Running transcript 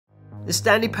The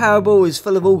Stanley Parable is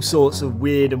full of all sorts of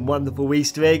weird and wonderful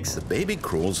Easter eggs. The baby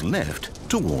crawls left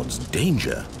towards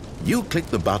danger. You click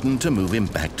the button to move him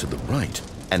back to the right,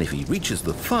 and if he reaches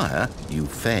the fire, you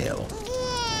fail.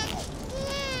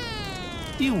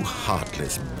 You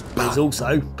heartless bug. There's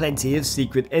also plenty of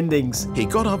secret endings. He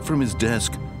got up from his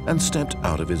desk and stepped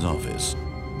out of his office.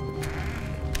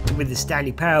 With the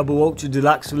Stanley Parable Ultra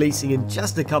Deluxe releasing in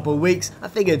just a couple of weeks, I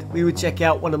figured we would check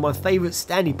out one of my favourite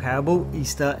Stanley Parable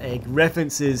Easter egg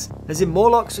references. There's in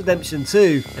Morlock's Redemption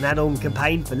 2, an add-on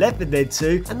campaign for Left 4 Dead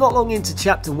 2, and not long into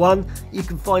Chapter 1, you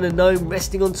can find a gnome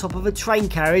resting on top of a train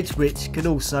carriage which can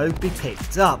also be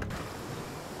picked up.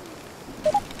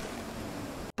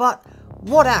 But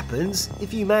what happens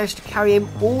if you manage to carry him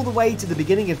all the way to the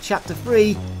beginning of Chapter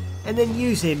 3 and then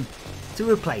use him to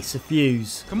replace a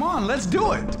fuse? Come on, let's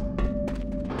do it!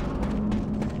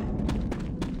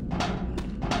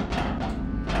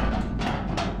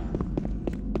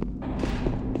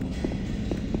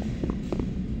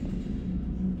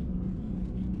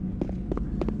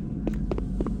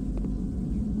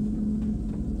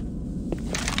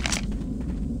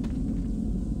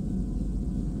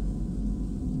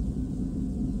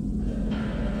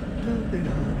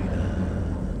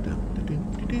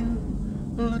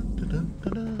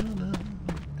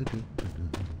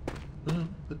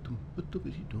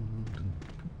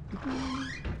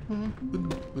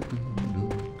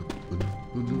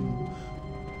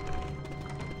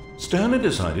 Stanley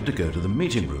decided to go to the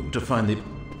meeting room to find the...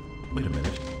 Wait a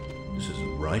minute. This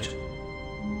isn't right.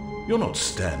 You're not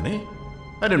Stanley.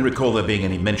 I didn't recall there being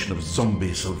any mention of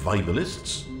zombie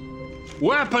survivalists.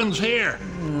 Weapons here!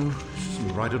 This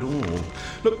isn't right at all.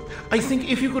 Look, I think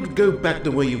if you could go back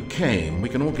the way you came, we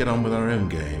can all get on with our own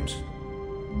games.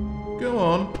 Go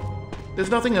on. There's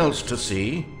nothing else to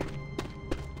see.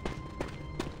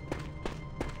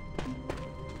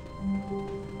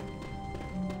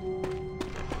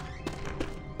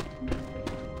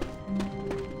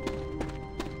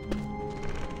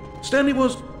 Stanley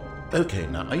was... Okay,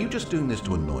 now, are you just doing this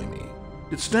to annoy me?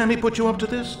 Did Stanley put you up to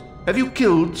this? Have you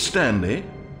killed Stanley?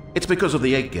 It's because of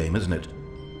the egg game, isn't it?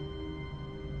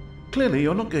 Clearly,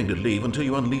 you're not going to leave until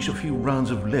you unleash a few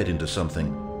rounds of lead into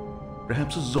something.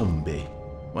 Perhaps a zombie.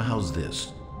 Well, how's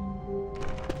this?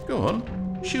 Go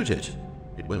on, shoot it.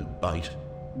 It won't bite.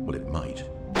 Well, it might.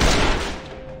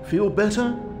 Feel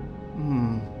better?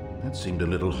 That seemed a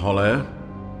little hollow.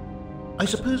 I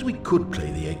suppose we could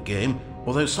play the egg game,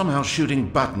 although somehow shooting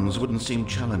buttons wouldn't seem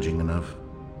challenging enough.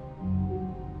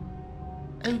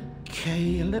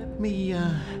 Okay, let me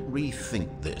rethink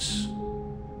this.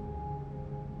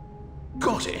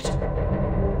 Got it!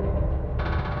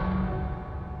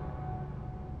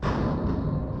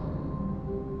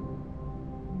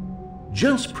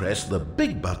 Just press the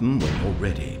big button when you're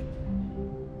ready.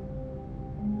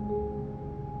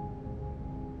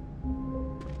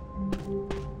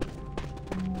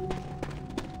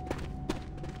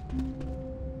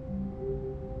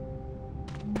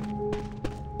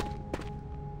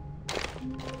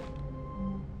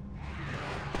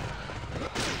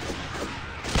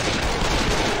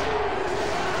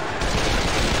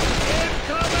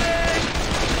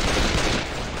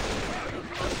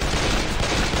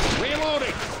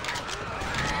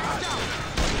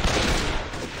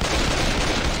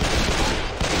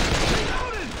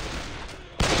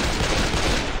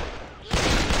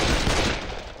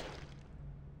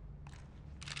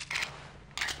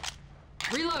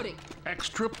 Reloading.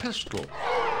 Extra pistol.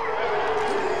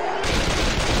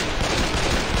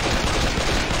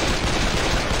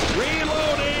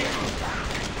 Reloading!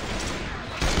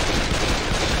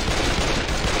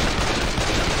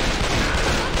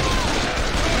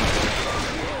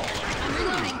 I'm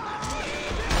reloading.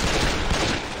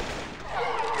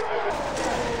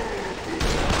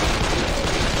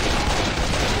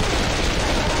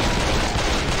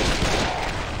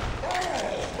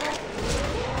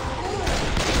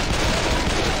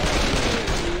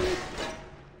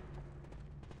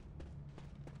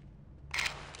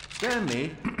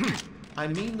 Stanley, I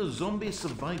mean the zombie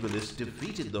survivalists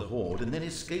defeated the horde and then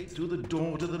escaped through the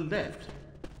door to the left.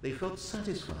 They felt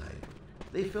satisfied.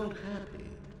 They felt happy.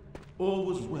 All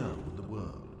was well with the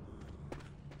world.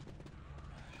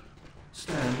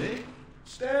 Stanley?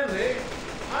 Stanley?